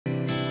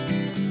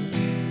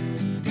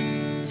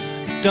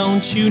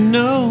Don't you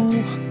know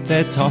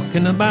they're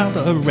talking about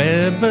a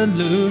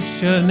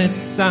revolution?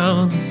 It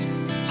sounds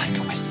like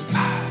a whisper.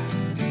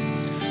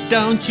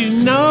 Don't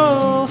you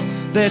know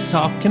they're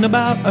talking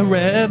about a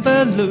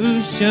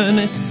revolution?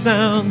 It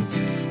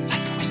sounds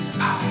like a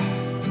whisper.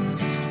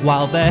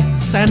 While they're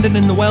standing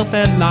in the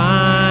welfare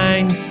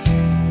lines,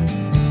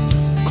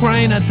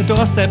 crying at the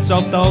doorsteps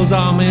of those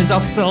armies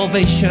of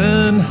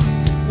salvation,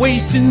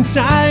 wasting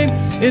time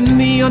in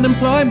the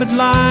unemployment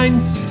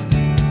lines,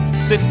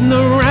 sitting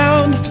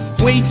around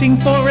waiting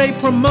for a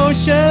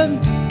promotion.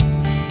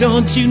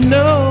 Don't you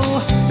know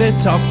they're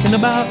talking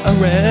about a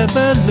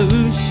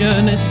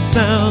revolution? It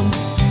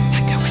sounds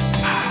like a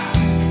whisper.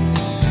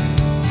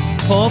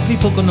 Poor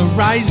people gonna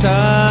rise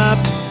up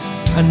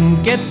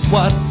and get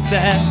what's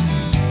theirs.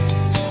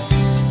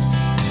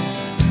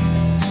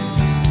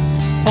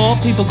 Poor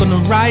people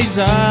gonna rise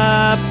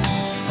up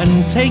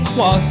and take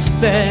what's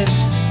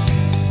theirs.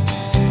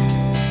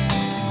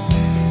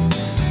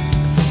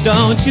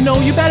 Don't you know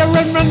you better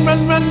run, run,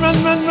 run, run,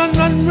 run, run, run,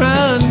 run,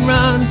 run,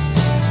 run.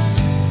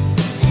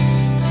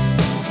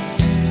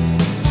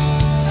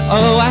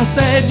 Oh, I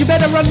said you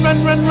better run,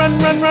 run, run, run,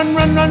 run, run,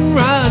 run, run,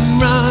 run,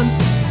 run.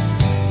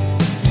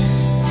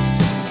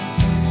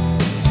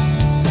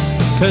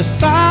 'Cause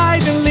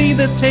finally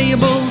the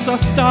tables are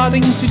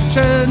starting to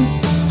turn,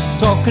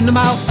 talking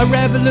about a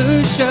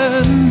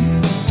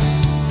revolution.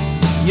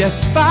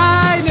 Yes,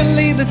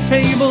 finally the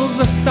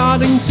tables are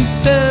starting to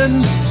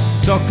turn,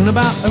 talking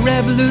about a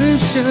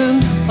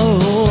revolution.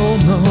 Oh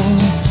no,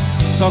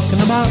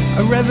 talking about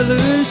a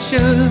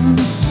revolution.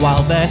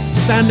 While they're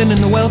standing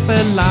in the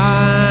welfare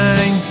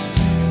lines,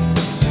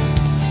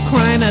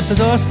 crying at the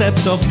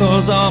doorsteps of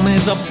those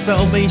armies of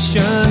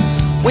salvation,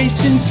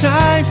 wasting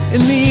time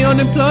in the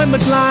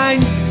unemployment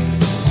lines,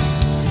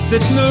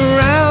 sitting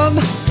around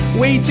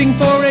waiting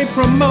for a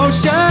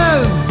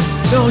promotion.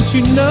 Don't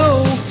you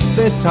know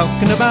they're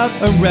talking about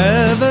a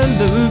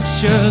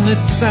revolution?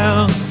 It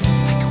sounds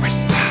like a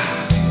whisper.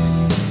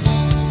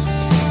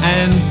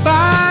 And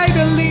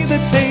finally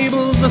the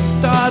tables are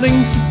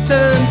starting to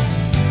turn,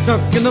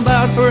 talking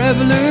about a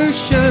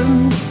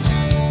revolution.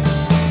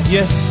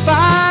 Yes,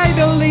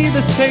 finally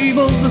the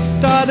tables are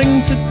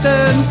starting to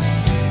turn,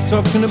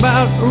 talking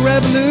about a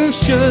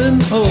revolution.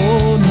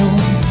 Oh no,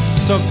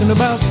 talking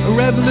about a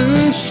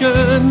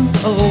revolution.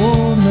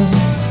 Oh no,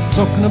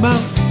 talking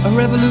about a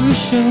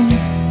revolution.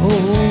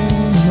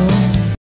 Oh